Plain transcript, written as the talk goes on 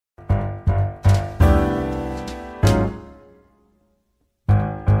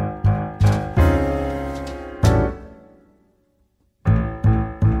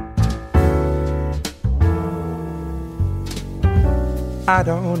I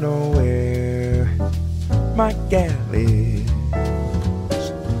don't know where my gal is.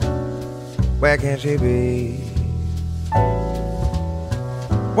 Where can she be?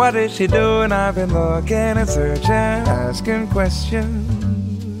 What is she doing? I've been looking and searching, asking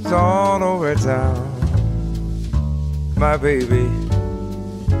questions all over town. My baby,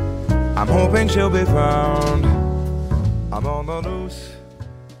 I'm hoping she'll be found. I'm on the loose.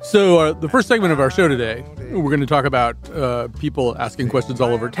 So the first segment of our show today, we're going to talk about people asking questions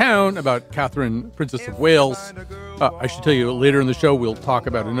all over town about Catherine, Princess of Wales. I should tell you, later in the show, we'll talk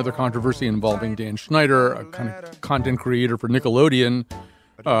about another controversy involving Dan Schneider, a kind of content creator for Nickelodeon,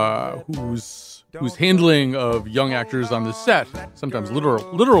 whose handling of young actors on the set, sometimes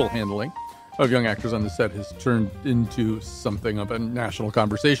literal handling of young actors on the set, has turned into something of a national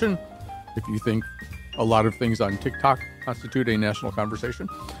conversation. If you think a lot of things on TikTok constitute a national conversation.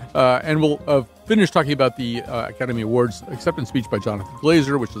 And we'll finish talking about the Academy Awards acceptance speech by Jonathan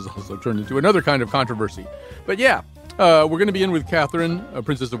Glazer, which has also turned into another kind of controversy. But yeah, we're going to begin with Catherine,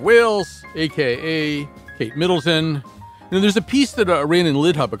 Princess of Wales, a.k.a. Kate Middleton. There's a piece that ran in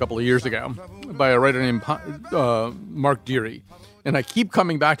LitHub a couple of years ago by a writer named Mark Deary, and I keep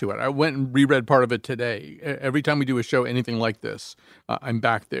coming back to it. I went and reread part of it today. Every time we do a show, anything like this, I'm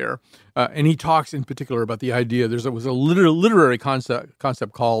back there. And he talks in particular about the idea. There was a literary concept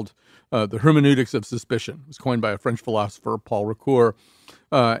called the hermeneutics of suspicion. It was coined by a French philosopher, Paul Ricoeur.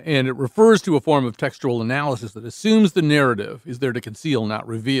 And it refers to a form of textual analysis that assumes the narrative is there to conceal, not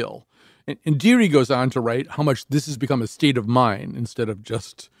reveal. And Deary goes on to write how much this has become a state of mind instead of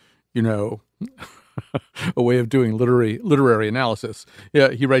just, a way of doing literary analysis.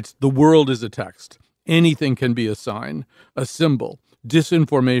 Yeah, he writes, the world is a text. Anything can be a sign, a symbol,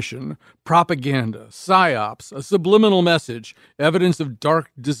 disinformation, propaganda, psyops, a subliminal message, evidence of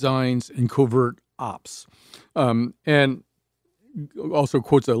dark designs and covert ops. And also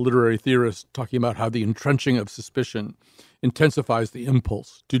quotes a literary theorist talking about how the entrenching of suspicion intensifies the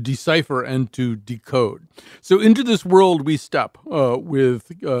impulse to decipher and to decode. So into this world we step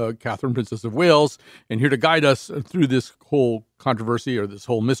with Catherine, Princess of Wales, and here to guide us through this whole controversy or this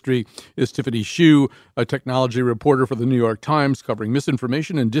whole mystery is Tiffany Hsu, a technology reporter for the New York Times, covering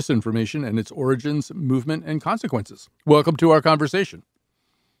misinformation and disinformation and its origins, movement, and consequences. Welcome to our conversation.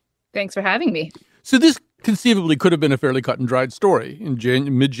 Thanks for having me. So this conceivably could have been a fairly cut and dried story. In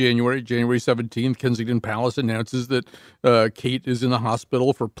mid-January, January 17th, Kensington Palace announces that Kate is in the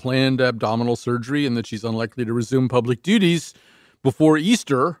hospital for planned abdominal surgery and that she's unlikely to resume public duties before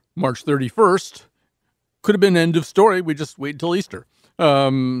Easter, March 31st. Could have been end of story. We just wait until Easter.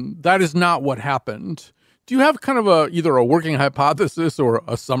 That is not what happened. Do you have kind of either a working hypothesis or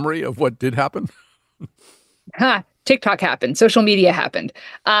a summary of what did happen? TikTok happened. Social media happened.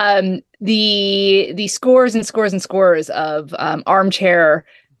 The scores and scores and scores of armchair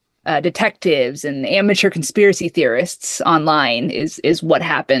detectives and amateur conspiracy theorists online is what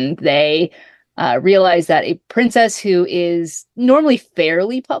happened. They realized that a princess who is normally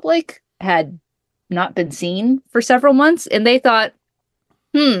fairly public had not been seen for several months, and they thought,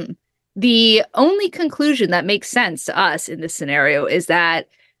 the only conclusion that makes sense to us in this scenario is that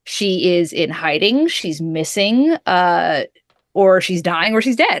she is in hiding, she's missing, or she's dying, or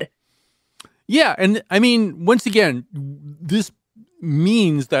she's dead. Yeah, and I mean, once again, this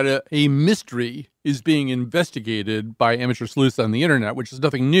means that a mystery is being investigated by amateur sleuths on the internet, which is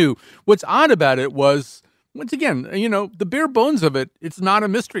nothing new. What's odd about it was, once again, the bare bones of it, it's not a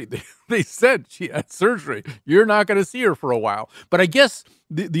mystery. They said she had surgery. You're not going to see her for a while. But I guess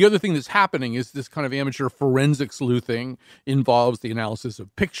the other thing that's happening is this kind of amateur forensic sleuthing involves the analysis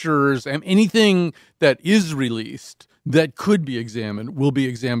of pictures, and anything that is released that could be examined will be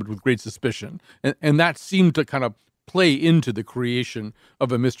examined with great suspicion. And that seemed to kind of play into the creation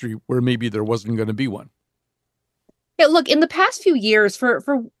of a mystery where maybe there wasn't going to be one. Yeah, look, in the past few years, for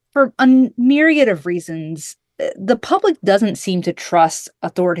a myriad of reasons, the public doesn't seem to trust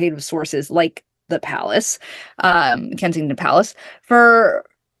authoritative sources like the palace, Kensington Palace, for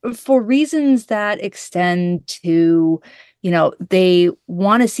reasons that extend to, they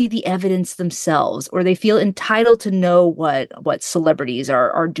want to see the evidence themselves, or they feel entitled to know what celebrities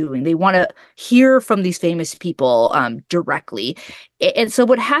are doing. They want to hear from these famous people directly. And so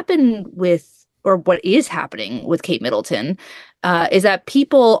what is happening with Kate Middleton is that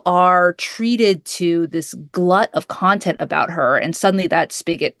people are treated to this glut of content about her, and suddenly that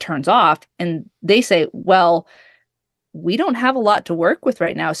spigot turns off, and they say, well, we don't have a lot to work with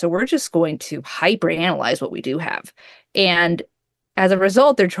right now, so we're just going to hyperanalyze what we do have. And as a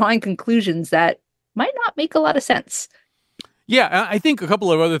result, they're drawing conclusions that might not make a lot of sense. Yeah, I think a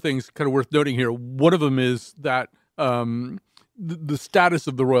couple of other things kind of worth noting here. One of them is that the status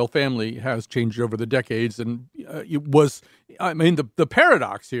of the royal family has changed over the decades, and it was, I mean, the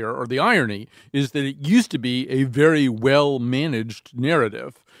paradox here, or the irony, is that it used to be a very well-managed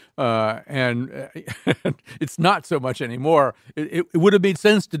narrative, and it's not so much anymore. It would have made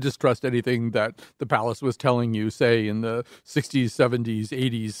sense to distrust anything that the palace was telling you, say, in the 60s, 70s,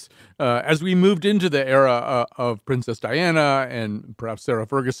 80s. As we moved into the era of Princess Diana and perhaps Sarah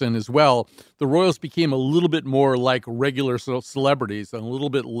Ferguson as well, the royals became a little bit more like regular celebrities and a little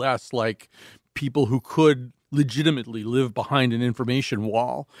bit less like people who could legitimately live behind an information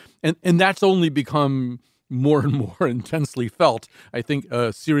wall. And that's only become more and more intensely felt. I think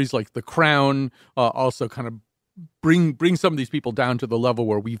a series like The Crown also kind of bring some of these people down to the level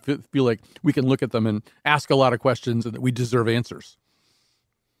where we feel like we can look at them and ask a lot of questions and that we deserve answers.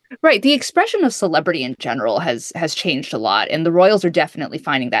 Right. The expression of celebrity in general has changed a lot, and the royals are definitely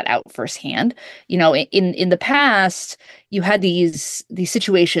finding that out firsthand. You know, in the past, you had these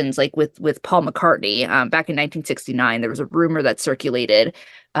situations like with Paul McCartney. Back in 1969, there was a rumor that circulated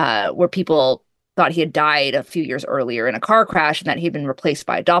where people thought he had died a few years earlier in a car crash and that he'd been replaced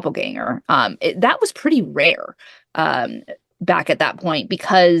by a doppelganger. That was pretty rare back at that point,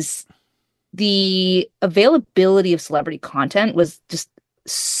 because the availability of celebrity content was just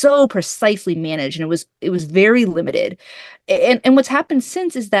so precisely managed, and it was very limited. And what's happened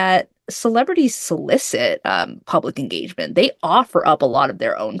since is that celebrities solicit public engagement. They offer up a lot of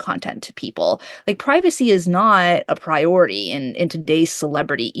their own content to people. Like, privacy is not a priority in today's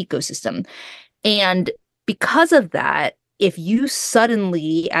celebrity ecosystem. And because of that, if you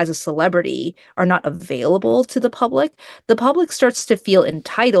suddenly, as a celebrity, are not available to the public starts to feel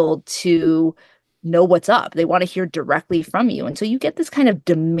entitled to know what's up. They want to hear directly from you. And so you get this kind of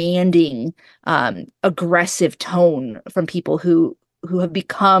demanding, aggressive tone from people who have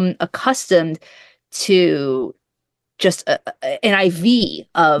become accustomed to just an IV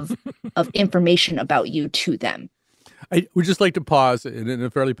of information about you to them. I would just like to pause in a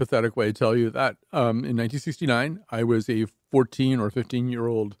fairly pathetic way, tell you that in 1969, I was a 14 or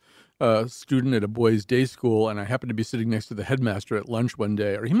 15-year-old student at a boys' day school, and I happened to be sitting next to the headmaster at lunch one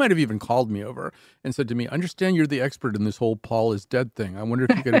day, or he might have even called me over and said to me, "I understand you're the expert in this whole Paul is dead thing. I wonder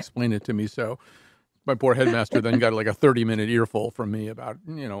if you could explain it to me." So my poor headmaster then got like a 30-minute earful from me about,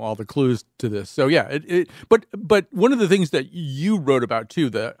 all the clues to this. So yeah, but one of the things that you wrote about too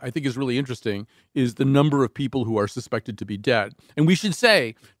that I think is really interesting is the number of people who are suspected to be dead. And we should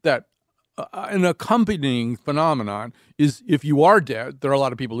say that an accompanying phenomenon is if you are dead, there are a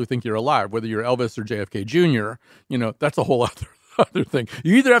lot of people who think you're alive, whether you're Elvis or JFK Jr., that's a whole other thing.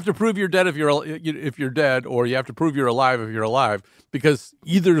 You either have to prove you're dead if you're dead, or you have to prove you're alive if you're alive, because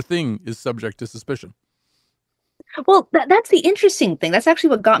either thing is subject to suspicion. Well, that's the interesting thing. That's actually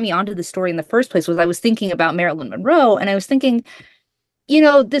what got me onto the story in the first place. Was I was thinking about Marilyn Monroe, and I was thinking,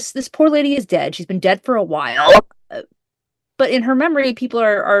 this poor lady is dead. She's been dead for a while. But in her memory, people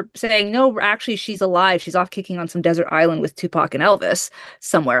are saying, no, actually, she's alive. She's off kicking on some desert island with Tupac and Elvis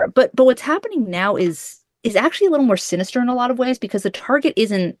somewhere. But what's happening now is actually a little more sinister in a lot of ways, because the target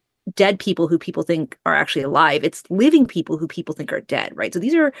isn't dead people who people think are actually alive. It's living people who people think are dead, right? So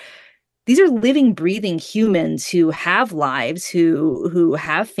these are living, breathing humans who have lives, who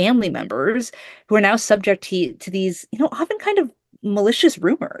have family members, who are now subject to these, often kind of malicious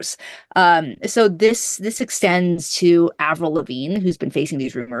rumors. So this extends to Avril Lavigne, who's been facing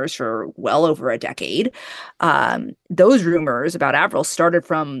these rumors for well over a decade. Those rumors about Avril started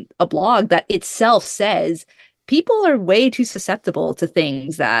from a blog that itself says people are way too susceptible to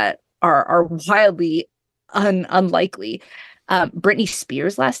things that are wildly unlikely. Britney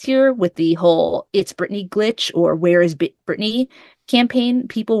Spears last year with the whole "It's Britney" glitch, or "Where is Britney" campaign,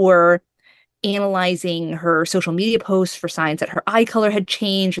 people were analyzing her social media posts for signs that her eye color had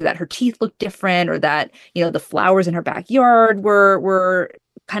changed, or that her teeth looked different, or that the flowers in her backyard were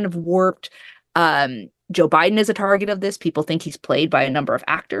kind of warped. Joe Biden is a target of this. People think he's played by a number of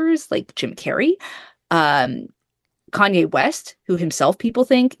actors like Jim Carrey. Kanye West, who himself people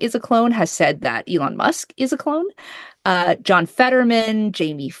think is a clone, has said that Elon Musk is a clone. John Fetterman,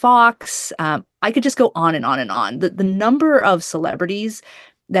 Jamie Foxx. I could just go on and on and on. The number of celebrities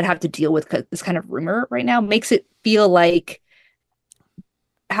that have to deal with this kind of rumor right now makes it feel like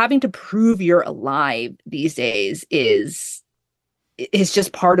having to prove you're alive these days is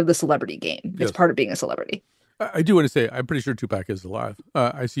just part of the celebrity game. It's part of being a celebrity. I do want to say I'm pretty sure Tupac is alive.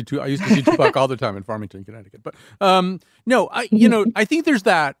 I used to see Tupac all the time in Farmington, Connecticut. But no, I think there's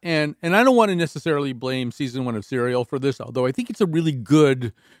that, and I don't want to necessarily blame season 1 of Serial for this, although I think it's a really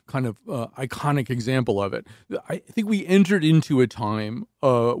good kind of iconic example of it. I think we entered into a time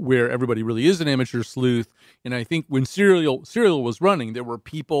where everybody really is an amateur sleuth, and I think when Serial was running, there were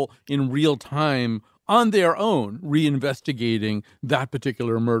people in real time on their own reinvestigating that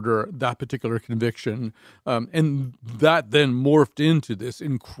particular murder, that particular conviction. And that then morphed into this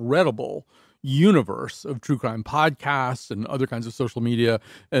incredible universe of true crime podcasts and other kinds of social media.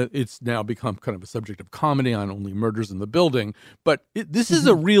 It's now become kind of a subject of comedy on Only Murders in the Building. But this is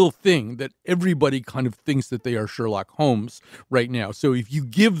a real thing that everybody kind of thinks that they are Sherlock Holmes right now. So if you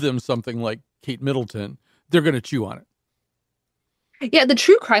give them something like Kate Middleton, they're going to chew on it. Yeah, the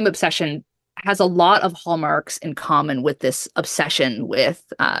true crime obsession has a lot of hallmarks in common with this obsession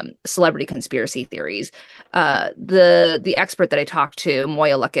with celebrity conspiracy theories. The expert that I talked to,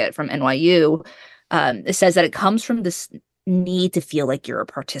 Moya Luckett from NYU, says that it comes from this need to feel like you're a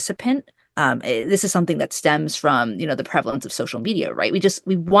participant. This is something that stems from, the prevalence of social media, right?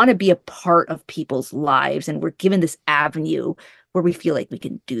 We want to be a part of people's lives, and we're given this avenue where we feel like we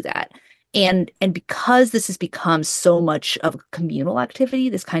can do that. And because this has become so much of a communal activity,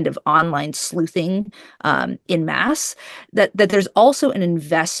 this kind of online sleuthing in mass, that there's also an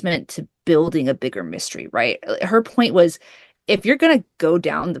investment to building a bigger mystery, right? Her point was, if you're going to go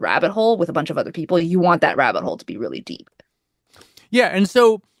down the rabbit hole with a bunch of other people, you want that rabbit hole to be really deep. Yeah, and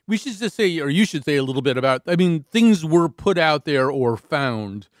so we should just say, or you should say a little bit about, things were put out there or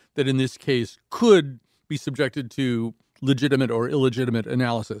found that in this case could be subjected to legitimate or illegitimate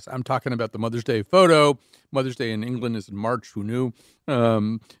analysis. I'm talking about the Mother's Day photo. Mother's Day in England is in March, who knew?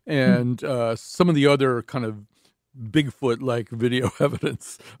 And some of the other kind of Bigfoot-like video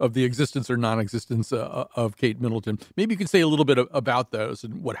evidence of the existence or non-existence of Kate Middleton. Maybe you could say a little bit about those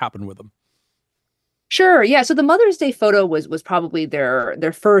and what happened with them. Sure. Yeah. So the Mother's Day photo was probably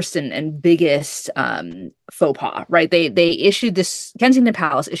their first and biggest faux pas, right? They issued this, Kensington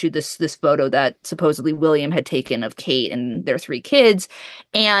Palace issued this photo that supposedly William had taken of Kate and their 3 kids.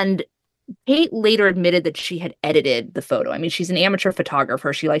 And Kate later admitted that she had edited the photo. She's an amateur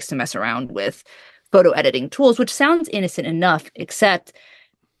photographer. She likes to mess around with photo editing tools, which sounds innocent enough, except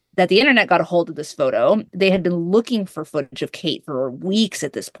that the internet got a hold of this photo. They had been looking for footage of Kate for weeks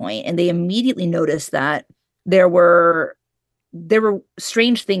at this point, and they immediately noticed that there were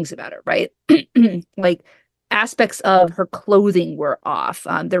strange things about her, right? Like aspects of her clothing were off.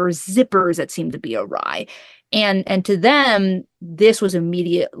 There were zippers that seemed to be awry. And to them, this was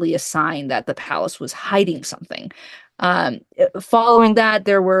immediately a sign that the palace was hiding something. Following that,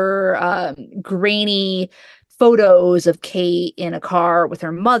 there were grainy photos of Kate in a car with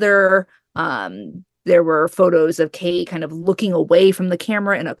her mother. There were photos of Kate kind of looking away from the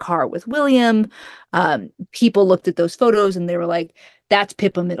camera in a car with William. People looked at those photos and they were like, that's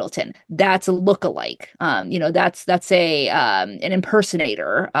Pippa Middleton. That's a lookalike. That's an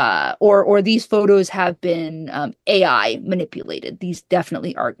impersonator. Or these photos have been AI manipulated. These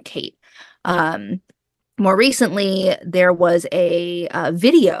definitely aren't Kate. More recently, there was a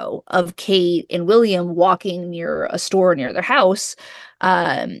video of Kate and William walking near a store near their house.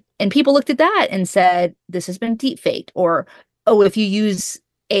 And people looked at that and said, this has been deepfaked. Or, oh, if you use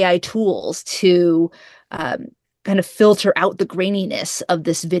AI tools to kind of filter out the graininess of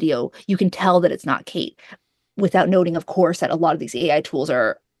this video, you can tell that it's not Kate. Without noting, of course, that a lot of these AI tools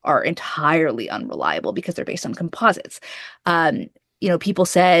are entirely unreliable because they're based on composites. People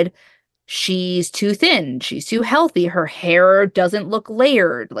said, she's too thin. She's too healthy. Her hair doesn't look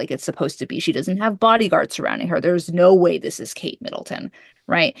layered like it's supposed to be. She doesn't have bodyguards surrounding her. There's no way this is Kate Middleton,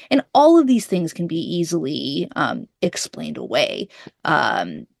 right? And all of these things can be easily explained away.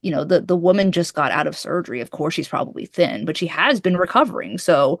 The woman just got out of surgery. Of course, she's probably thin, but she has been recovering.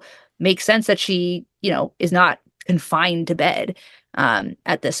 So makes sense that she, is not confined to bed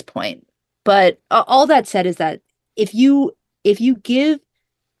at this point. But all that said is that if you give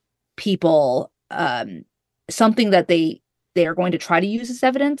people something that they are going to try to use as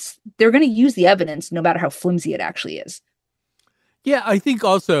evidence, they're going to use the evidence no matter how flimsy it actually is. Yeah, I think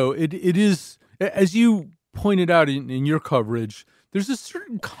also it is, as you pointed out in your coverage, there's a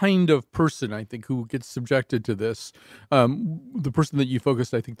certain kind of person, I think, who gets subjected to this. The person that you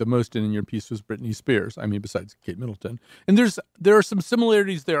focused, I think, the most in your piece was Britney Spears. Besides Kate Middleton. And there are some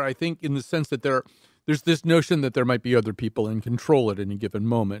similarities there, I think, in the sense that there's this notion that there might be other people in control at any given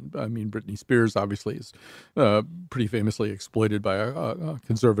moment. I mean, Britney Spears obviously is pretty famously exploited by a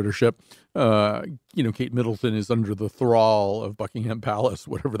conservatorship. Kate Middleton is under the thrall of Buckingham Palace,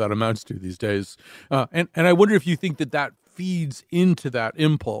 whatever that amounts to these days. And I wonder if you think that feeds into that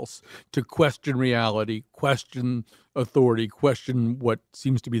impulse to question reality, question authority, question what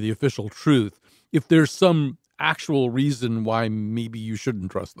seems to be the official truth, if there's some actual reason why maybe you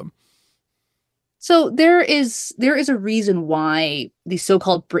shouldn't trust them. So there is a reason why these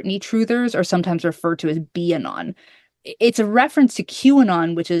so-called Britney truthers are sometimes referred to as BAnon. It's a reference to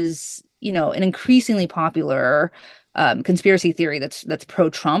QAnon, which is, an increasingly popular conspiracy theory that's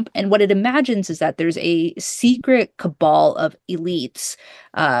pro-Trump. And what it imagines is that there's a secret cabal of elites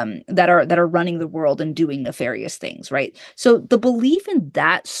that are running the world and doing nefarious things, right? So the belief in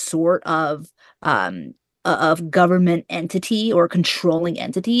that sort of government entity or controlling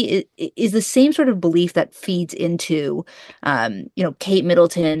entity is the same sort of belief that feeds into, Kate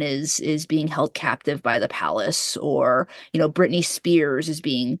Middleton is being held captive by the palace, or, Britney Spears is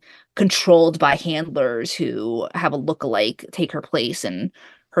being controlled by handlers who have a lookalike take her place in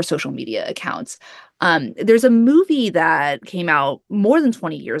her social media accounts. There's a movie that came out more than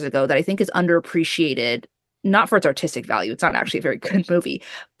 20 years ago that I think is underappreciated, not for its artistic value. It's not actually a very good movie,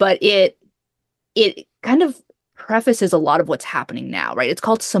 but it kind of prefaces a lot of what's happening now, right? It's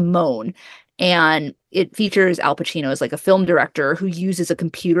called Simone, and it features Al Pacino as like a film director who uses a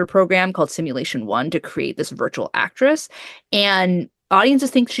computer program called Simulation One to create this virtual actress. And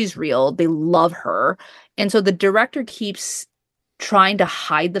audiences think she's real. They love her. And so the director keeps trying to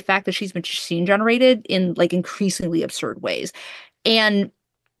hide the fact that she's machine generated in like increasingly absurd ways. And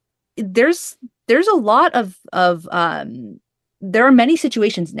there's a lot of there are many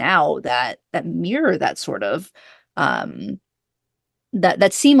situations now that mirror that sort of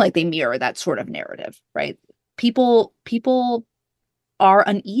that seem like they mirror that sort of narrative, right? People are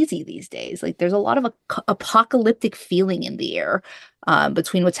uneasy these days. Like there's a lot of apocalyptic feeling in the air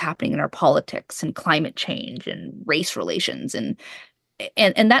between what's happening in our politics and climate change and race relations, and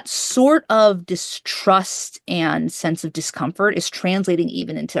that sort of distrust and sense of discomfort is translating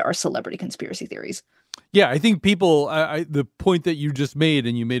even into our celebrity conspiracy theories. Yeah, I think people, the point that you just made,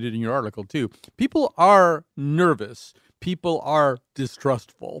 and you made it in your article too, people are nervous. People are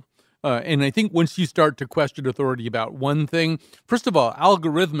distrustful. And I think once you start to question authority about one thing, first of all,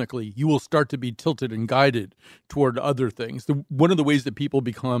 algorithmically, you will start to be tilted and guided toward other things. One of the ways that people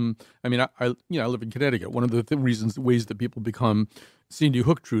become, I mean, I live in Connecticut. One of the ways that people become Cindy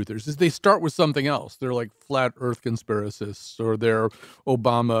Hook truthers is they start with something else. They're like flat earth conspiracists, or they're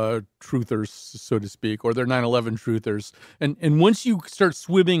Obama truthers, so to speak, or they're 9/11 truthers. And once you start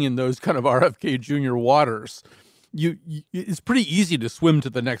swimming in those kind of RFK Jr. waters, it's pretty easy to swim to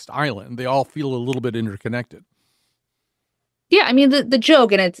the next island. They all feel a little bit interconnected. Yeah, I mean, the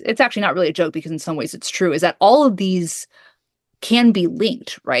joke, and it's actually not really a joke because in some ways it's true, is that all of these can be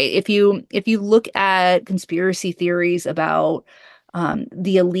linked, right? If you look at conspiracy theories about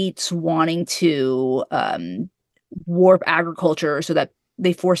the elites wanting to warp agriculture so that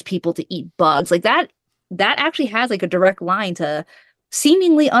they force people to eat bugs, like that actually has like a direct line to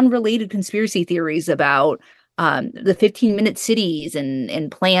seemingly unrelated conspiracy theories about the 15-minute cities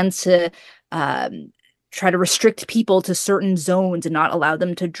and plans to try to restrict people to certain zones and not allow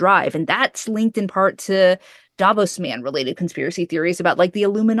them to drive. And that's linked in part to Davos Man related conspiracy theories about like the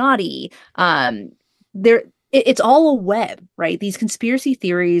Illuminati. It's all a web, right? These conspiracy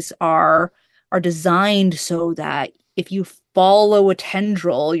theories are designed so that if you follow a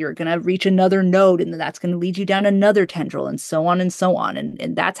tendril, you're going to reach another node, and then that's going to lead you down another tendril, and so on and so on.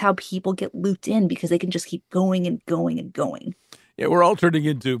 And that's how people get looped in, because they can just keep going and going and going. Yeah, we're all turning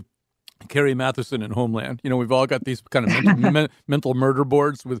into Carrie Matheson in Homeland. We've all got these kind of mental murder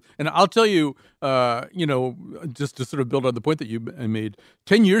boards with, and I'll tell you, just to sort of build on the point that you made,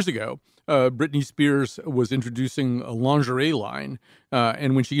 10 years ago, Britney Spears was introducing a lingerie line.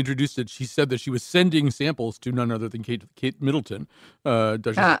 And when she introduced it, she said that she was sending samples to none other than Kate Middleton,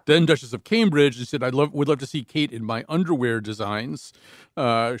 then Duchess of Cambridge, and said, would love to see Kate in my underwear designs.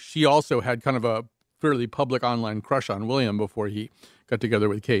 She also had kind of a fairly public online crush on William before he got together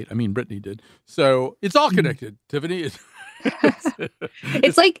with Kate. I mean, Britney did. So it's all connected, Tiffany.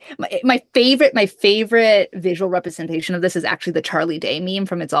 It's like my favorite visual representation of this is actually the Charlie Day meme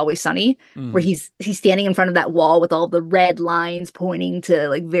from It's Always Sunny, where he's standing in front of that wall with all the red lines pointing to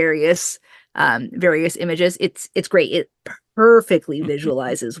like various images. It's great. It perfectly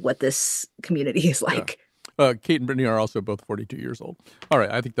visualizes what this community is like. Yeah. Kate and Brittany are also both 42 years old. All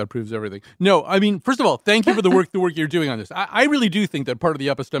right, I think that proves everything. No, I mean, first of all, thank you for the work you're doing on this. I really do think that part of the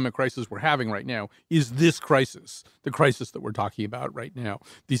epistemic crisis we're having right now is this crisis, the crisis that we're talking about right now,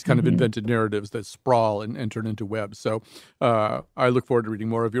 these kind of invented narratives that sprawl and turn into webs. So I look forward to reading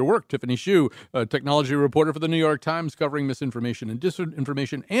more of your work. Tiffany Hsu, a technology reporter for the New York Times, covering misinformation and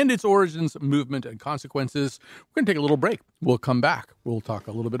disinformation and its origins, movement, and consequences. We're going to take a little break. We'll come back. We'll talk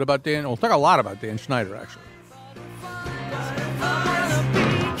a little bit about we'll talk a lot about Dan Schneider, actually.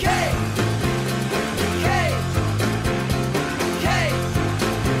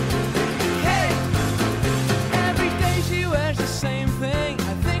 Every day she wears the same thing.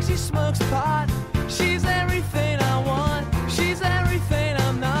 I think she smokes pot. She's everything I want. She's everything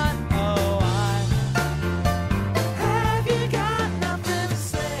I'm not. Oh, have you got nothing to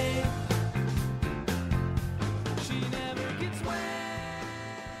say? She never gets wet.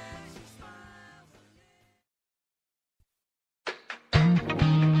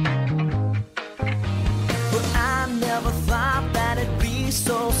 But I never thought that it'd be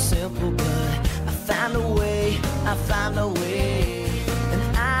so simple, but I found a way, I found a way. And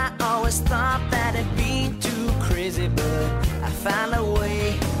I always thought that it'd be too crazy, but I found a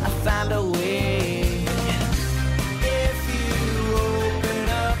way, I found a way. If you open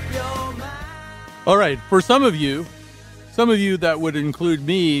up your mind. All right, for some of you that would include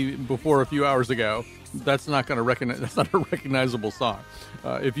me before a few hours ago, that's not a recognizable song.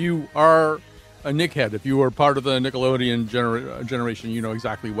 If you are a Nick head, if you are part of the Nickelodeon generation, you know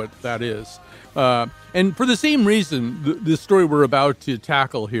exactly what that is. And for the same reason, the story we're about to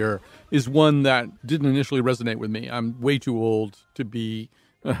tackle here is one that didn't initially resonate with me. I'm way too old to be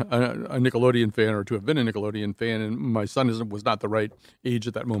a Nickelodeon fan or to have been a Nickelodeon fan, and my son was not the right age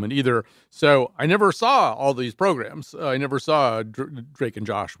at that moment either. So I never saw all these programs. I never saw Drake and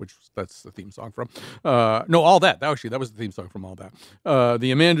Josh, which that's the theme song from. All That. That was the theme song from All That.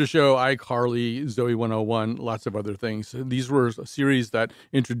 The Amanda Show, iCarly, Zoe 101, lots of other things. These were a series that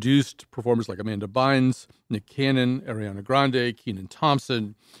introduced performers like Amanda Bynes, Nick Cannon, Ariana Grande, Kenan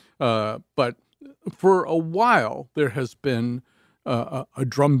Thompson. But for a while, there has been a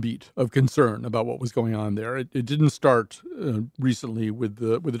drumbeat of concern about what was going on there. It didn't start recently with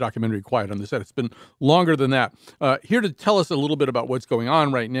the documentary Quiet on the Set. It's been longer than that. Here to tell us a little bit about what's going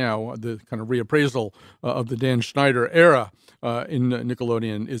on right now, the kind of reappraisal of the Dan Schneider era in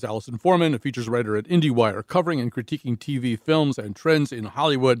Nickelodeon, is Alison Foreman, a features writer at IndieWire, covering and critiquing TV, films, and trends in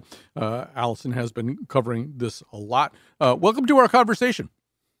Hollywood. Alison has been covering this a lot. Welcome to our conversation.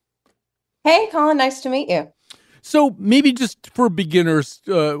 Hey, Colin, nice to meet you. So maybe just for beginners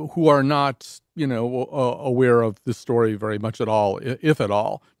who are not, aware of this story very much at all, if at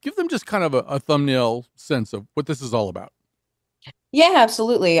all, give them just kind of a thumbnail sense of what this is all about. Yeah,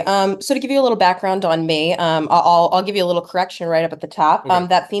 absolutely. So to give you a little background on me, I'll give you a little correction right up at the top. Okay.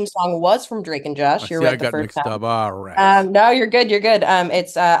 That theme song was from Drake and Josh. You're right the first time. Up. All right. No, you're good. You're good.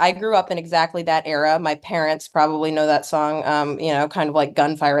 I grew up in exactly that era. My parents probably know that song, kind of like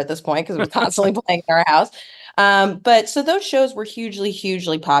gunfire at this point because it was constantly playing in our house. But so those shows were hugely,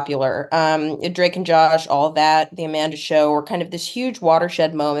 hugely popular. Drake and Josh, All of That, The Amanda Show were kind of this huge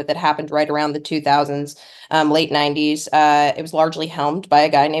watershed moment that happened right around the 2000s, late 90s. It was largely helmed by a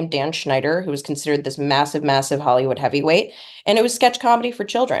guy named Dan Schneider, who was considered this massive, massive Hollywood heavyweight. And it was sketch comedy for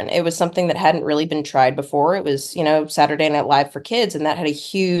children. It was something that hadn't really been tried before. It was, Saturday Night Live for kids, and that had a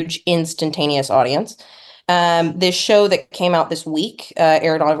huge instantaneous audience. This show that came out this week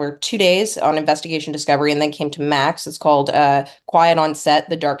aired over 2 days on Investigation Discovery and then came to Max. It's called Quiet on Set,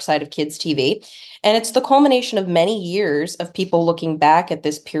 The Dark Side of Kids TV. And it's the culmination of many years of people looking back at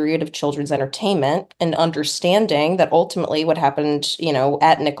this period of children's entertainment and understanding that ultimately what happened,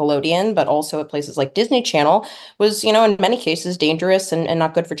 at Nickelodeon, but also at places like Disney Channel was, in many cases dangerous and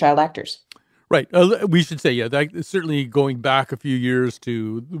not good for child actors. Right. We should say, that certainly going back a few years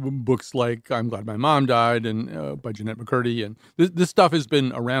to books like I'm Glad My Mom Died and by Jeanette McCurdy. And this stuff has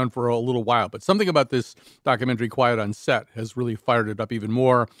been around for a little while. But something about this documentary, Quiet on Set, has really fired it up even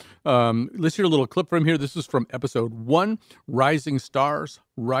more. Let's hear a little clip from here. This is from episode 1, Rising Stars,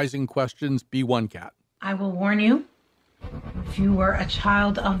 Rising Questions, B1 Cat. I will warn you, if you were a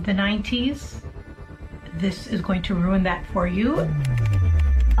child of the 90s, this is going to ruin that for you.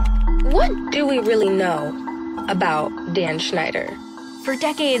 What do we really know about Dan Schneider? For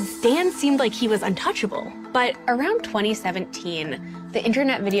decades, Dan seemed like he was untouchable. But around 2017, the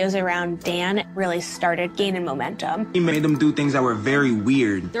internet videos around Dan really started gaining momentum. He made them do things that were very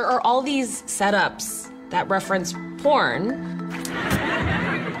weird. There are all these setups that reference porn.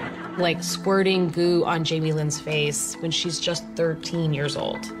 Like squirting goo on Jamie Lynn's face when she's just 13 years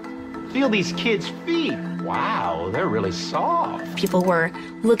old. Feel these kids' feet. Wow, they're really soft. People were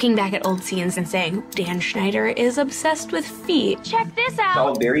looking back at old scenes and saying, Dan Schneider is obsessed with feet. Check this out. It's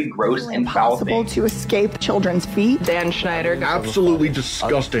all very gross and foul Impossible to escape children's feet. Dan Schneider. Absolutely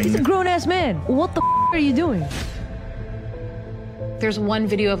disgusting. He's a grown-ass man. What the are you doing? There's one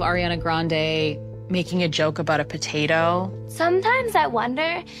video of Ariana Grande making a joke about a potato. Sometimes I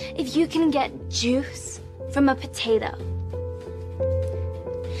wonder if you can get juice from a potato.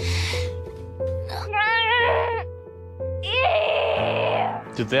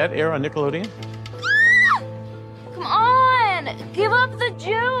 Did that air on Nickelodeon? Come on, give up the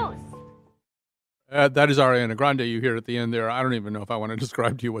juice. That is Ariana Grande you hear at the end there. I don't even know if I want to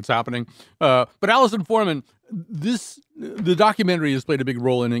describe to you what's happening. But Alison Foreman, the documentary has played a big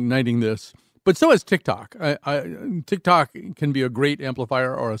role in igniting this, but so has TikTok. TikTok can be a great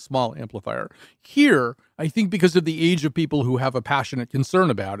amplifier or a small amplifier. Here, I think because of the age of people who have a passionate concern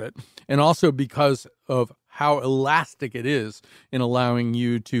about it, and also because of how elastic it is in allowing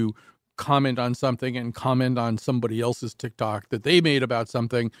you to comment on something and comment on somebody else's TikTok that they made about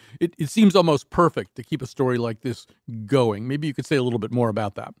something, it seems almost perfect to keep a story like this going. Maybe you could say a little bit more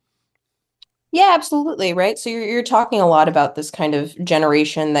about that. Yeah, absolutely. Right. So you're talking a lot about this kind of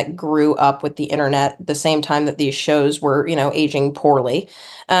generation that grew up with the internet at the same time that these shows were, aging poorly.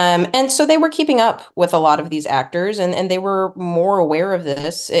 And so they were keeping up with a lot of these actors and they were more aware of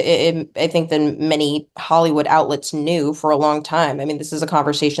this, I think, than many Hollywood outlets knew for a long time. I mean, this is a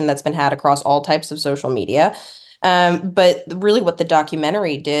conversation that's been had across all types of social media. But really what the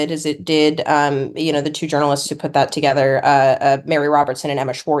documentary did is it did, the two journalists who put that together, Mary Robertson and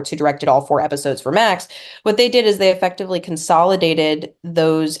Emma Schwartz, who directed all 4 episodes for Max, what they did is they effectively consolidated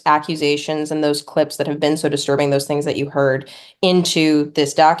those accusations and those clips that have been so disturbing, those things that you heard, into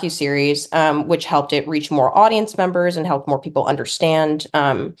this docuseries, which helped it reach more audience members and helped more people understand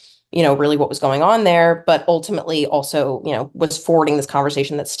really what was going on there, but ultimately also, was forwarding this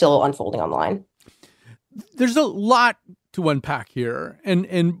conversation that's still unfolding online. There's a lot to unpack here.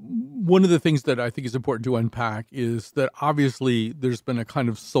 And one of the things that I think is important to unpack is that obviously there's been a kind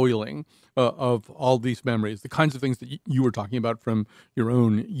of soiling of all these memories, the kinds of things that you were talking about from your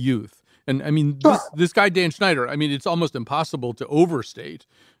own youth. And I mean, this guy, Dan Schneider, I mean, it's almost impossible to overstate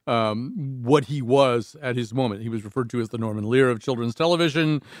what he was at his moment. He was referred to as the Norman Lear of children's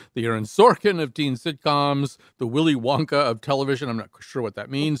television, the Aaron Sorkin of teen sitcoms, the Willy Wonka of television. I'm not sure what that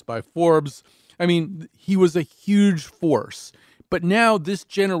means, by Forbes. I mean, he was a huge force. But now this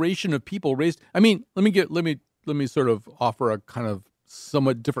generation of people raised, I mean, let me sort of offer a kind of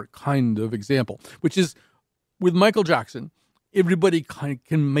somewhat different kind of example, which is with Michael Jackson. Everybody kind of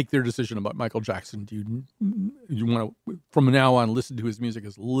can make their decision about Michael Jackson. Do you want to, from now on, listen to his music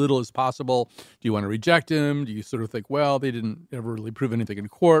as little as possible? Do you want to reject him? Do you sort of think, well, they didn't ever really prove anything in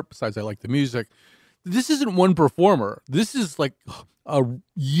court, besides I like the music? This isn't one performer. This is like a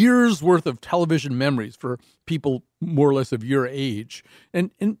year's worth of television memories for people more or less of your age.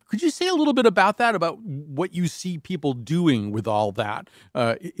 And could you say a little bit about that, about what you see people doing with all that,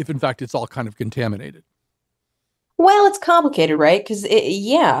 if in fact it's all kind of contaminated? Well, it's complicated, right? Because,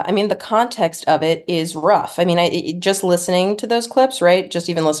 the context of it is rough. I mean, just listening to those clips, right? Just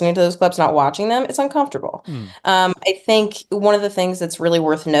even listening to those clips, not watching them, it's uncomfortable. I think one of the things that's really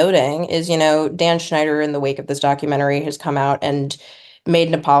worth noting is, Dan Schneider, in the wake of this documentary, has come out and made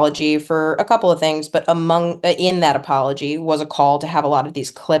an apology for a couple of things. But in that apology was a call to have a lot of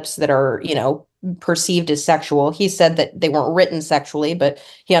these clips that are, perceived as sexual. He said that they weren't written sexually, but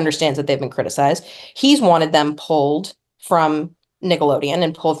he understands that they've been criticized. He's wanted them pulled from Nickelodeon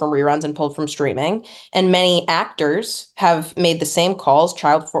and pulled from reruns and pulled from streaming. And many actors have made the same calls.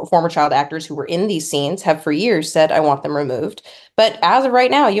 Former child actors who were in these scenes have for years said, I want them removed. But as of right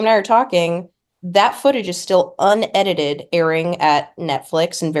now, you and I are talking, that footage is still unedited, airing at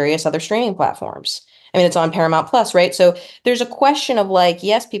Netflix and various other streaming platforms. I mean, it's on Paramount Plus, right? So there's a question of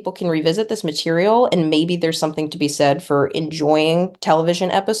yes, people can revisit this material, and maybe there's something to be said for enjoying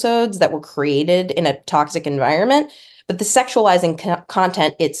television episodes that were created in a toxic environment. But the sexualizing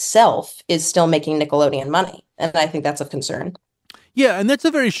content itself is still making Nickelodeon money. And I think that's of concern. Yeah, and that's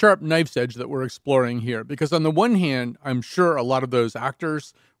a very sharp knife's edge that we're exploring here, because on the one hand, I'm sure a lot of those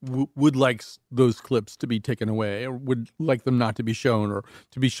actors would like those clips to be taken away, or would like them not to be shown, or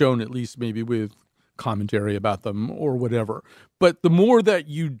to be shown at least maybe with commentary about them or whatever. But the more that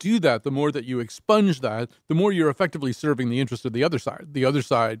you do that, the more that you expunge that, the more you're effectively serving the interest of the other side. The other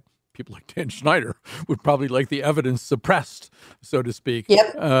side, people like Dan Schneider, would probably like the evidence suppressed, so to speak.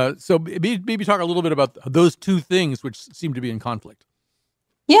 Yep. So maybe talk a little bit about those two things which seem to be in conflict.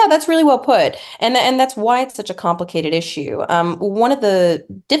 Yeah, that's really well put. And that's why it's such a complicated issue. One of the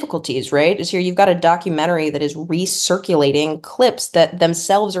difficulties, right, is here you've got a documentary that is recirculating clips that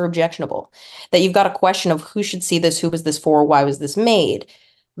themselves are objectionable. That you've got a question of who should see this, who was this for, why was this made?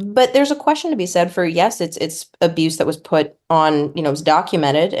 But there's a question to be said for, yes, it's abuse that was put on, is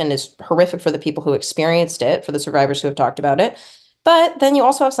documented and is horrific for the people who experienced it, for the survivors who have talked about it. But then you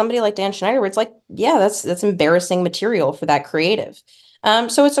also have somebody like Dan Schneider, where it's like, yeah, that's embarrassing material for that creative.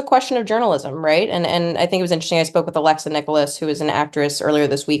 So it's a question of journalism, right? And I think it was interesting. I spoke with Alexa Nicholas, who is an actress, earlier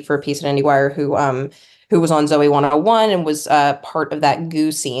this week for a piece at IndieWire, who was on Zoe 101 and was part of that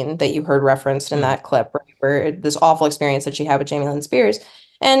goo scene that you heard referenced in that clip, right, where this awful experience that she had with Jamie Lynn Spears.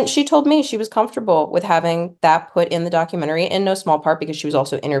 And she told me she was comfortable with having that put in the documentary, in no small part because she was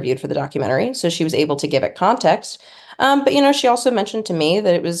also interviewed for the documentary. So she was able to give it context. But, she also mentioned to me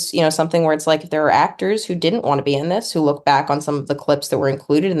that it was, something where it's like, if there are actors who didn't want to be in this, who look back on some of the clips that were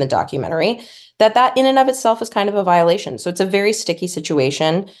included in the documentary, that in and of itself is kind of a violation. So it's a very sticky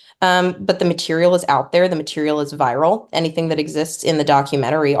situation. But the material is out there. The material is viral. Anything that exists in the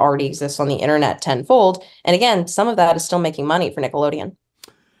documentary already exists on the internet tenfold. And again, some of that is still making money for Nickelodeon.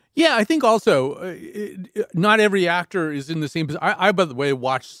 Yeah, I think also not every actor is in the same position. I, by the way,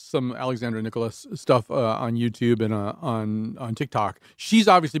 watched some Alexandra Nicholas stuff on YouTube and on TikTok. She's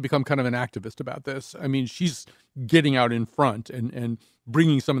obviously become kind of an activist about this. I mean, she's getting out in front and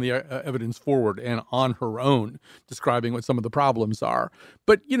bringing some of the evidence forward and on her own, describing what some of the problems are.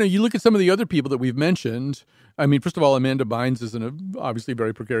 But, you look at some of the other people that we've mentioned. I mean, first of all, Amanda Bynes is in a obviously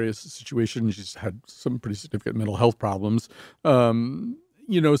very precarious situation. She's had some pretty significant mental health problems.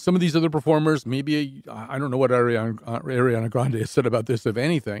 Some of these other performers, maybe, I don't know what Ariana Grande has said about this, if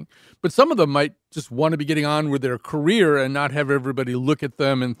anything, but some of them might just want to be getting on with their career and not have everybody look at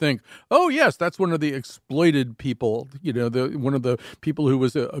them and think, oh, yes, that's one of the exploited people, one of the people who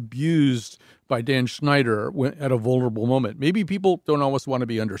was abused by Dan Schneider at a vulnerable moment. Maybe people don't always want to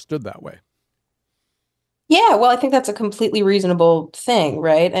be understood that way. Yeah, well, I think that's a completely reasonable thing,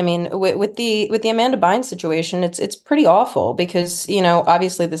 right? I mean, with the Amanda Bynes situation, it's pretty awful because,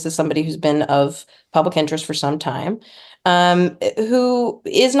 obviously this is somebody who's been of public interest for some time, who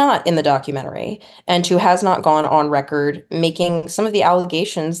is not in the documentary and who has not gone on record making some of the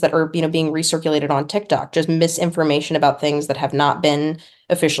allegations that are, being recirculated on TikTok, just misinformation about things that have not been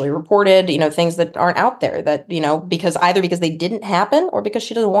officially reported, things that aren't out there that, because they didn't happen or because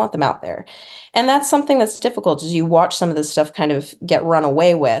she doesn't want them out there. And that's something that's difficult as you watch some of this stuff kind of get run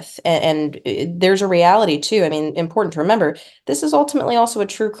away with. And there's a reality too. I mean, important to remember, this is ultimately also a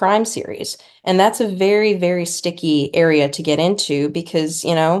true crime series. And that's a very, very sticky area to get into because,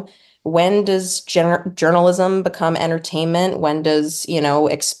 when does journalism become entertainment? When does,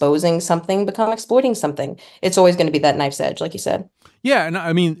 exposing something become exploiting something? It's always going to be that knife's edge, like you said. Yeah, and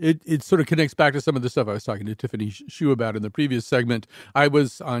I mean, it sort of connects back to some of the stuff I was talking to Tiffany Hsu about in the previous segment. I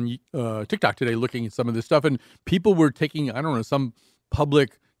was on TikTok today looking at some of this stuff, and people were taking, I don't know, some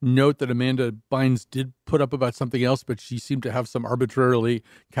public note that Amanda Bynes did put up about something else, but she seemed to have some arbitrarily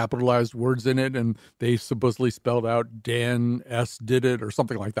capitalized words in it, and they supposedly spelled out Dan S. did it or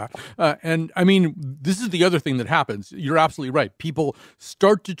something like that. And I mean, this is the other thing that happens. You're absolutely right. People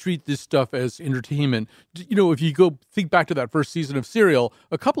start to treat this stuff as entertainment. If you go think back to that first season of Serial,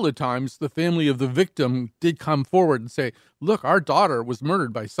 a couple of times the family of the victim did come forward and say, look, our daughter was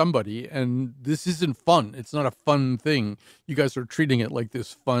murdered by somebody, and this isn't fun. It's not a fun thing. You guys are treating it like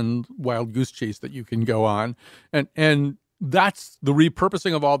this fun wild goose chase that you can go on. And that's the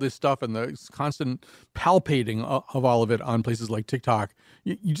repurposing of all this stuff and the constant palpating of all of it on places like TikTok.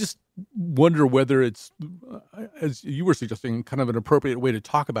 You just wonder whether it's, as you were suggesting, kind of an appropriate way to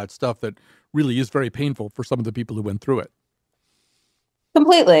talk about stuff that really is very painful for some of the people who went through it.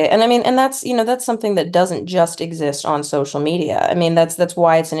 Completely. And I mean, and that's something that doesn't just exist on social media. I mean, that's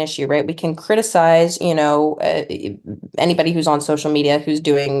why it's an issue, right? We can criticize, anybody who's on social media who's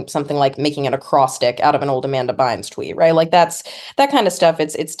doing something like making an acrostic out of an old Amanda Bynes tweet, right? Like that kind of stuff.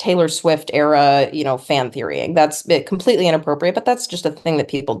 It's Taylor Swift era, fan theorying. That's completely inappropriate, but that's just a thing that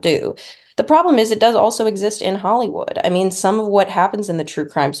people do. The problem is it does also exist in Hollywood. I mean, some of what happens in the true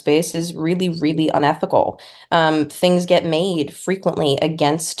crime space is really, really unethical. Things get made frequently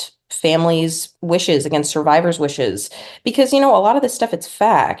against families' wishes, against survivors' wishes, because, a lot of this stuff, it's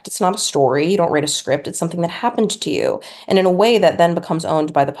fact. It's not a story. You don't write a script. It's something that happened to you. And in a way that then becomes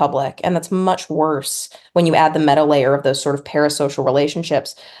owned by the public. And that's much worse when you add the meta layer of those sort of parasocial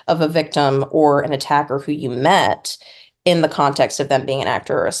relationships of a victim or an attacker who you met in the context of them being an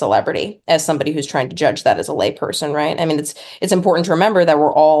actor or a celebrity, as somebody who's trying to judge that as a layperson, right? I mean, it's important to remember that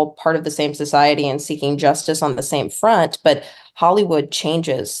we're all part of the same society and seeking justice on the same front, but Hollywood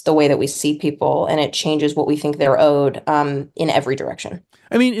changes the way that we see people, and it changes what we think they're owed in every direction.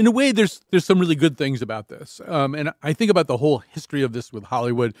 I mean, in a way, there's some really good things about this. And I think about the whole history of this with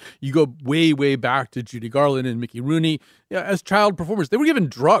Hollywood. You go way, way back to Judy Garland and Mickey Rooney. Yeah, as child performers, they were given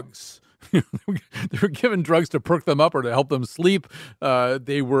drugs. They were given drugs to perk them up or to help them sleep.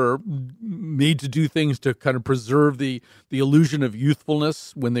 They were made to do things to kind of preserve the illusion of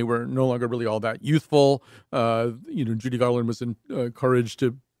youthfulness when they were no longer really all that youthful. Judy Garland was encouraged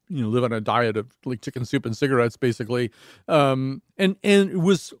to live on a diet of like chicken soup and cigarettes, basically. And it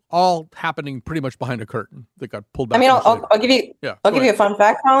was all happening pretty much behind a curtain that got pulled back. I mean, I'll give you a fun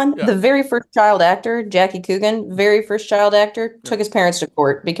fact, Colin. Yeah. The very first child actor, Jackie Coogan, took his parents to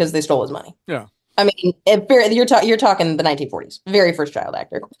court because they stole his money. Yeah. I mean, you're talking the 1940s, very first child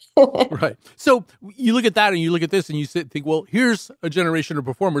actor. Right. So you look at that and you look at this and you think, well, here's a generation of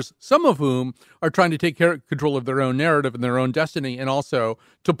performers, some of whom are trying to take control of their own narrative and their own destiny, and also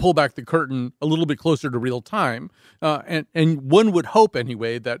to pull back the curtain a little bit closer to real time. And one would hope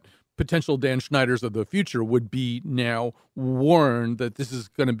anyway that potential Dan Schneiders of the future would be now warned that this is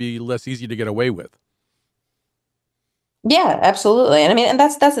going to be less easy to get away with. Yeah, absolutely. And I mean, and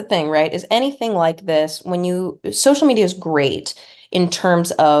that's the thing, right? Is anything like this, social media is great in terms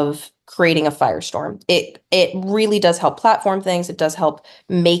of creating a firestorm. It really does help platform things. It does help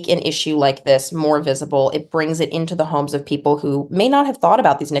make an issue like this more visible. It brings it into the homes of people who may not have thought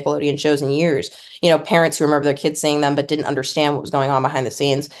about these Nickelodeon shows in years. Parents who remember their kids seeing them but didn't understand what was going on behind the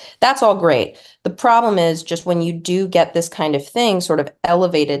scenes. That's all great. The problem is just when you do get this kind of thing sort of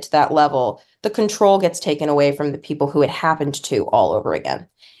elevated to that level, the control gets taken away from the people who it happened to all over again.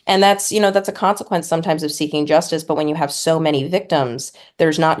 And that's a consequence sometimes of seeking justice. But when you have so many victims,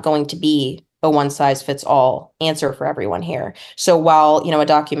 there's not going to be a one-size-fits-all answer for everyone here. So while, a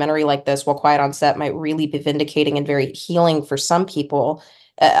documentary like this, while Quiet on Set might really be vindicating and very healing for some people,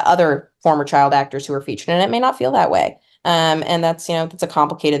 other former child actors who are featured in it may not feel that way. And that's a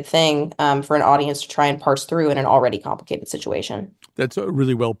complicated thing for an audience to try and parse through in an already complicated situation. That's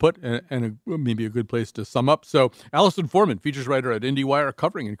really well put and maybe a good place to sum up. So Alison Foreman, features writer at IndieWire,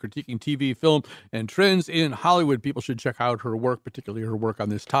 covering and critiquing TV, film, and trends in Hollywood. People should check out her work, particularly her work on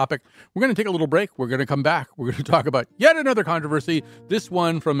this topic. We're going to take a little break. We're going to come back. We're going to talk about yet another controversy, this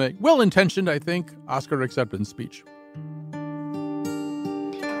one from a well-intentioned, I think, Oscar acceptance speech.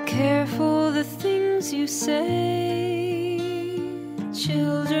 Careful the things you say,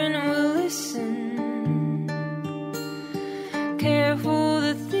 children will listen. Careful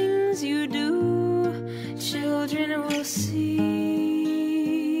the things you do, children will see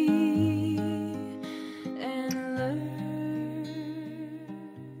and learn.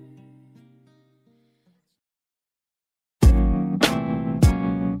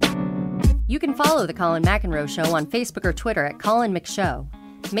 You can follow The Colin McEnroe Show on Facebook or Twitter at Colin McShow.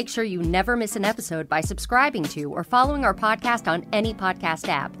 Make sure you never miss an episode by subscribing to or following our podcast on any podcast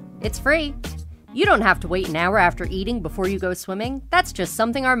app. It's free. You don't have to wait an hour after eating before you go swimming. That's just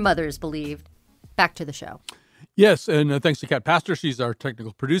something our mothers believed. Back to the show. Yes, and thanks to Kat Pastor. She's our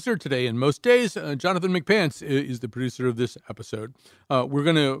technical producer today and most days. Jonathan McPants is the producer of this episode. We're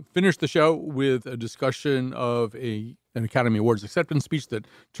going to finish the show with a discussion of an Academy Awards acceptance speech that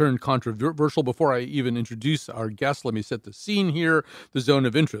turned controversial. Before I even introduce our guest, let me set the scene here. The Zone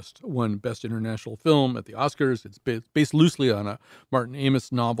of Interest won Best International Film at the Oscars. It's based loosely on a Martin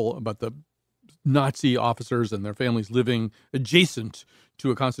Amis novel about the Nazi officers and their families living adjacent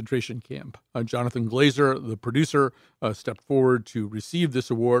to a concentration camp. Jonathan Glazer, the producer, stepped forward to receive this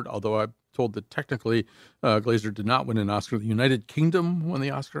award, although I'm told that technically Glazer did not win an Oscar. The United Kingdom won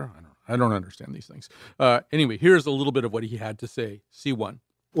the Oscar. I don't understand these things. Anyway, here's a little bit of what he had to say. C1.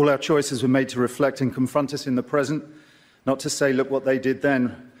 All our choices were made to reflect and confront us in the present, not to say, look what they did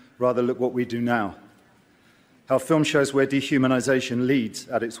then, rather look what we do now. Our film shows where dehumanization leads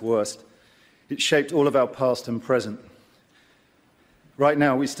at its worst. It shaped all of our past and present. Right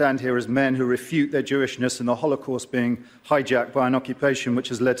now, we stand here as men who refute their Jewishness and the Holocaust being hijacked by an occupation which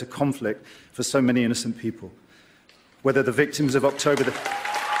has led to conflict for so many innocent people. Whether the victims of October the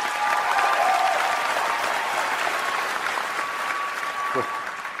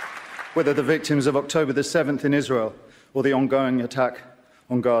 7th in Israel or the ongoing attack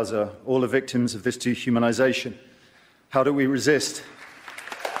on Gaza, all are victims of this dehumanization. How do we resist?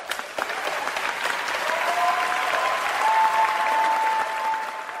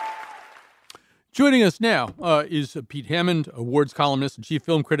 Joining us now is Pete Hammond, awards columnist and chief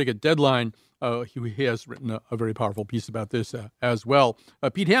film critic at Deadline. He has written a very powerful piece about this as well.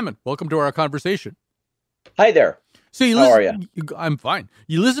 Pete Hammond, welcome to our conversation. Hi there. So you How listen, are you? I'm fine.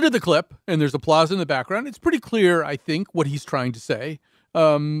 You listen to the clip, and there's applause in the background. It's pretty clear, I think, what he's trying to say.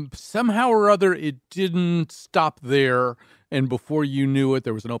 Somehow or other, it didn't stop there. And before you knew it,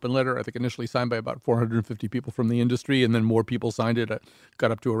 there was an open letter, I think initially signed by about 450 people from the industry, and then more people signed it. It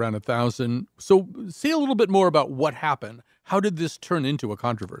got up to around 1,000. So say a little bit more about what happened. How did this turn into a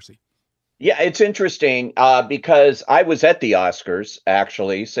controversy? Yeah, it's interesting because I was at the Oscars,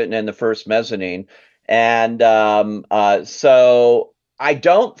 actually, sitting in the first mezzanine. And so I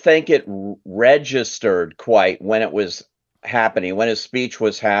don't think it registered quite when it was happening, when his speech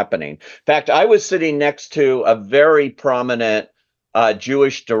was happening. In fact, I was sitting next to a very prominent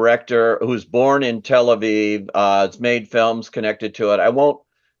Jewish director who's born in Tel Aviv, has made films connected to it. I won't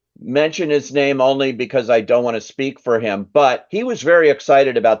mention his name only because I don't want to speak for him, but he was very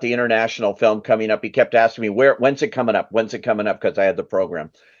excited about the international film coming up. He kept asking me, when's it coming up? When's it coming up? Because I had the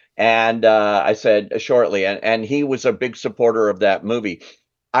program. And I said shortly, and he was a big supporter of that movie.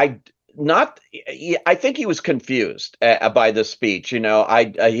 I think he was confused by the speech.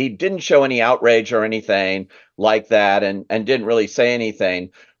 He didn't show any outrage or anything like that, and didn't really say anything.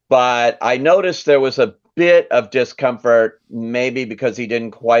 But I noticed there was a bit of discomfort, maybe because he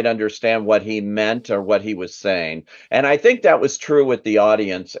didn't quite understand what he meant or what he was saying. And I think that was true with the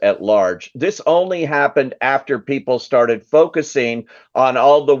audience at large. This only happened after people started focusing on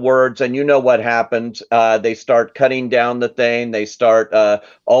all the words. And you know what happens. They start cutting down the thing. They start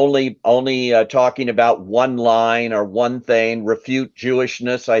only talking about one line or one thing. Refute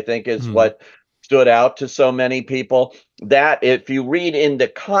Jewishness, I think, is what stood out to so many people. That if you read in the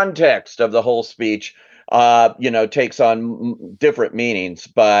context of the whole speech, takes on different meanings.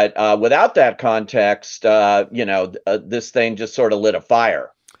 But without that context, this thing just sort of lit a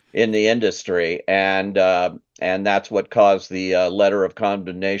fire in the industry. And that's what caused the letter of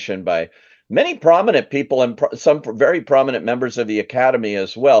condemnation by many prominent people and some very prominent members of the Academy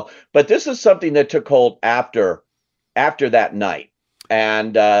as well. But this is something that took hold after that night.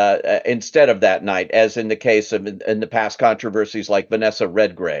 And instead of that night, as in the case of in the past controversies like Vanessa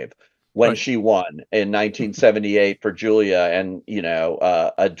Redgrave, when she won in 1978 for Julia, and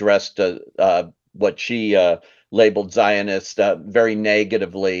addressed what she labeled Zionist very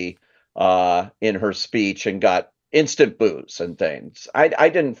negatively in her speech, and got instant boos and things. I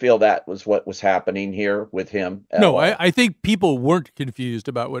didn't feel that was what was happening here with him. No, I think people weren't confused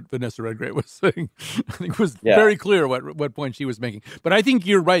about what Vanessa Redgrave was saying. I think it was very clear what point she was making. But I think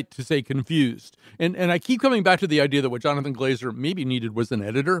you're right to say confused. And I keep coming back to the idea that what Jonathan Glazer maybe needed was an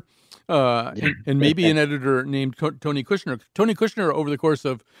editor, and maybe an editor named Tony Kushner. Tony Kushner, over the course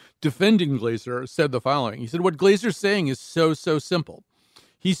of defending Glazer, said the following. He said, what Glazer's saying is so simple.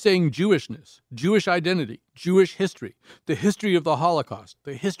 He's saying Jewishness, Jewish identity, Jewish history, the history of the Holocaust,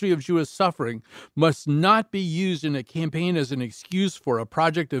 the history of Jewish suffering must not be used in a campaign as an excuse for a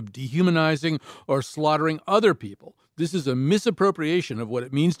project of dehumanizing or slaughtering other people. This is a misappropriation of what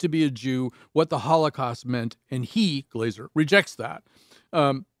it means to be a Jew, what the Holocaust meant, and he, Glazer, rejects that.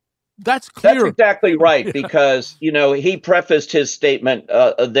 That's clear. That's exactly right, because, he prefaced his statement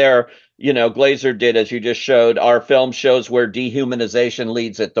there. Glazer did, as you just showed, our film shows where dehumanization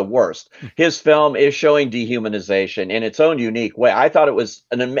leads at the worst. His film is showing dehumanization in its own unique way. I thought it was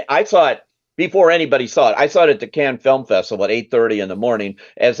I saw it before anybody saw it. I saw it at the Cannes Film Festival at 8:30 in the morning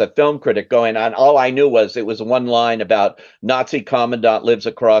as a film critic going on. All I knew was it was one line about Nazi commandant lives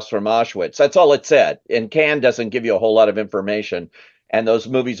across from Auschwitz. That's all it said. And Cannes doesn't give you a whole lot of information. And those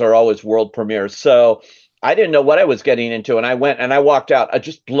movies are always world premieres. So I didn't know what I was getting into. And I went and I walked out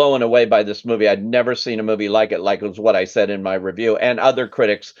just blown away by this movie. I'd never seen a movie like it was what I said in my review. And other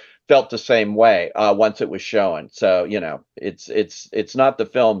critics felt the same way once it was shown. So, it's not the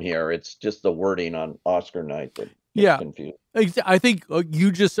film here. It's just the wording on Oscar night that gets confused. I think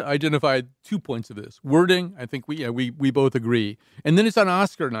you just identified 2 points of this. Wording, I think we both agree. And then it's on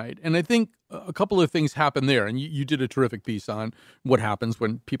Oscar night. And I think a couple of things happen there. And you did a terrific piece on what happens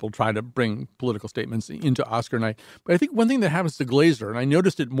when people try to bring political statements into Oscar night. But I think one thing that happens to Glazer, and I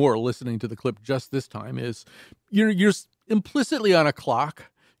noticed it more listening to the clip just this time, is you're implicitly on a clock.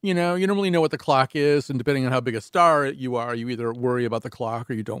 You don't really know what the clock is. And depending on how big a star you are, you either worry about the clock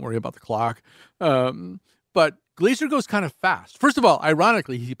or you don't worry about the clock. But Glazer goes kind of fast. First of all,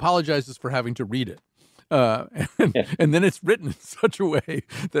 ironically, he apologizes for having to read it. And then it's written in such a way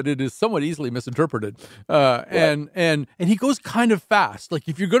that it is somewhat easily misinterpreted. And he goes kind of fast. Like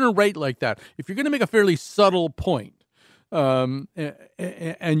if you're going to write like that, if you're going to make a fairly subtle point,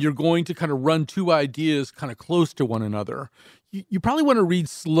 and you're going to kind of run two ideas kind of close to one another, you probably want to read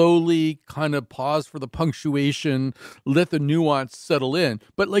slowly, kind of pause for the punctuation, let the nuance settle in.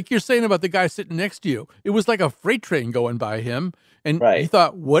 But like you're saying about the guy sitting next to you, it was like a freight train going by him, and you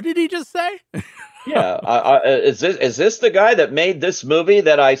thought, what did he just say? Is this the guy that made this movie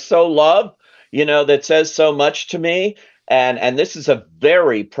that I so love, that says so much to me? And this is a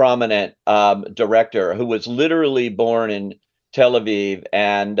very prominent director who was literally born in Tel Aviv,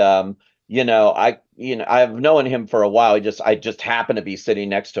 and I've known him for a while. I just happened to be sitting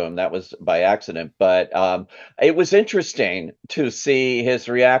next to him. That was by accident, but it was interesting to see his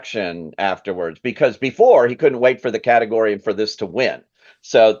reaction afterwards, because before he couldn't wait for the category and for this to win.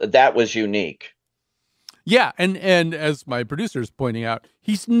 So that was unique. Yeah, and as my producer's pointing out,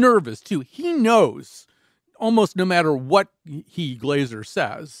 he's nervous too. He knows almost no matter what Glazer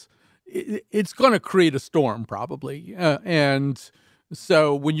says, it's going to create a storm probably, and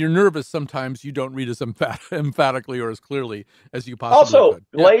so when you're nervous, sometimes you don't read as emphatically or as clearly as you possibly could.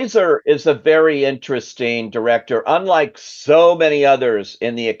 Glazer is a very interesting director. Unlike so many others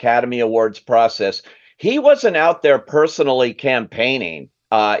in the Academy Awards process, he wasn't out there personally campaigning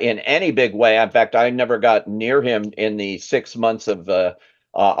in any big way. In fact, I never got near him in the 6 months of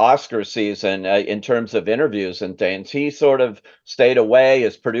Oscar season in terms of interviews and things. He sort of stayed away.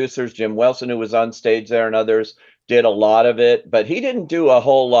 His producers, Jim Wilson, who was on stage there, and others, did a lot of it, but he didn't do a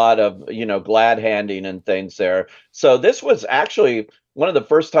whole lot of, glad handing and things there. So this was actually one of the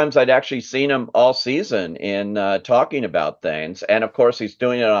first times I'd actually seen him all season in talking about things. And of course, he's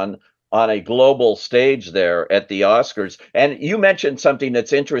doing it on a global stage there at the Oscars. And you mentioned something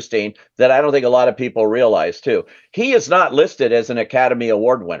that's interesting that I don't think a lot of people realize too. He is not listed as an Academy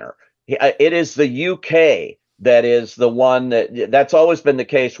Award winner. It is the UK that is the one that's always been the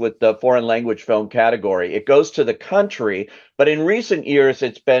case with the foreign language film category. It goes to the country, but in recent years,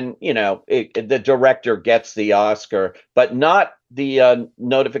 it's been, the director gets the Oscar, but not the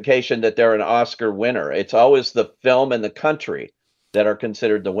notification that they're an Oscar winner. It's always the film and the country that are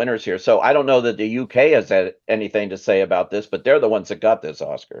considered the winners here. So I don't know that the UK has had anything to say about this, but they're the ones that got this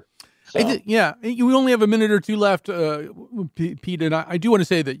Oscar. So. We only have a minute or two left, Pete, and I do want to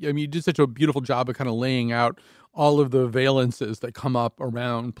say that, you did such a beautiful job of kind of laying out all of the valences that come up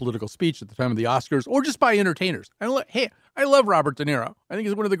around political speech at the time of the Oscars, or just by entertainers. I love Robert De Niro. I think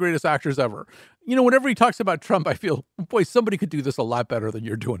he's one of the greatest actors ever. Whenever he talks about Trump, I feel, boy, somebody could do this a lot better than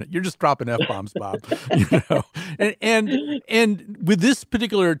you're doing it. You're just dropping F-bombs, Bob. And with this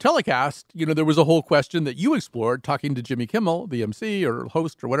particular telecast, there was a whole question that you explored, talking to Jimmy Kimmel, the MC or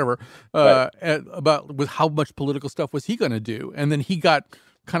host or whatever, about with how much political stuff was he going to do. And then he got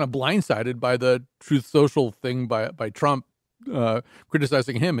kind of blindsided by the Truth Social thing by Trump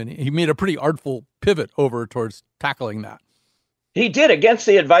criticizing him. And he made a pretty artful pivot over towards tackling that. He did, against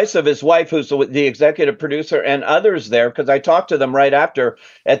the advice of his wife, who's the executive producer, and others there, because I talked to them right after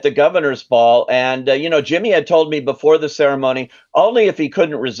at the governor's ball. And, Jimmy had told me before the ceremony, only if he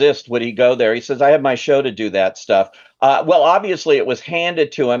couldn't resist would he go there. He says, I have my show to do that stuff. Well, obviously, it was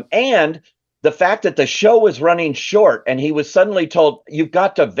handed to him. And the fact that the show was running short and he was suddenly told, you've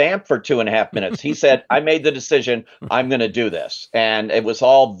got to vamp for 2.5 minutes. He said, I made the decision. I'm going to do this. And it was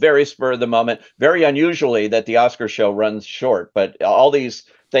all very spur of the moment, very unusually that the Oscar show runs short. But all these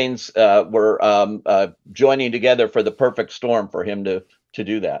things were joining together for the perfect storm for him to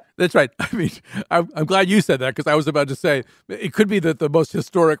do that. That's right. I'm glad you said that, because I was about to say it could be that the most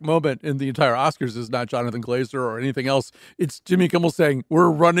historic moment in the entire Oscars is not Jonathan Glazer or anything else. It's Jimmy Kimmel saying,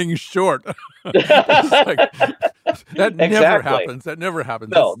 we're running short. That never happens. That never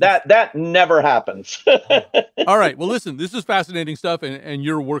happens. No, that never happens. All right. Well, listen, this is fascinating stuff, and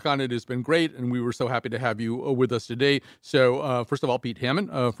your work on it has been great, and we were so happy to have you with us today. So first of all, Pete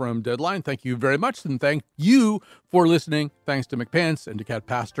Hammond from Deadline, thank you very much, and thank you for listening. Thanks to McPants and to Kat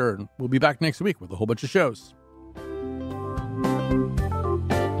Pastor, and we'll be back next week with a whole bunch of shows.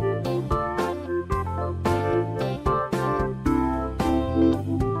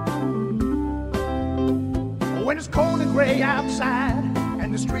 When it's cold and gray outside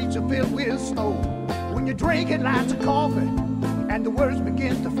and the streets are filled with snow, when you're drinking lots of coffee and the words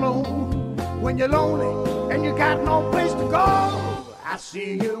begin to flow, when you're lonely and you got no place to go, I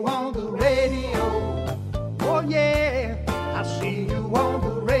see you on the radio. Oh yeah, I see you on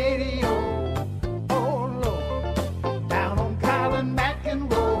the radio. Oh Lord, down on Colin,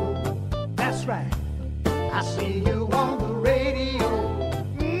 McEnroe. That's right, I see you on the radio.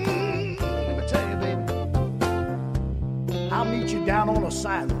 Let me tell you, baby, I'll meet you down on a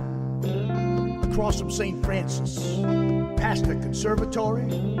sidewalk across from St. Francis, past the conservatory,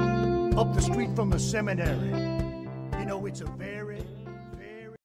 up the street from the seminary. You know, it's a very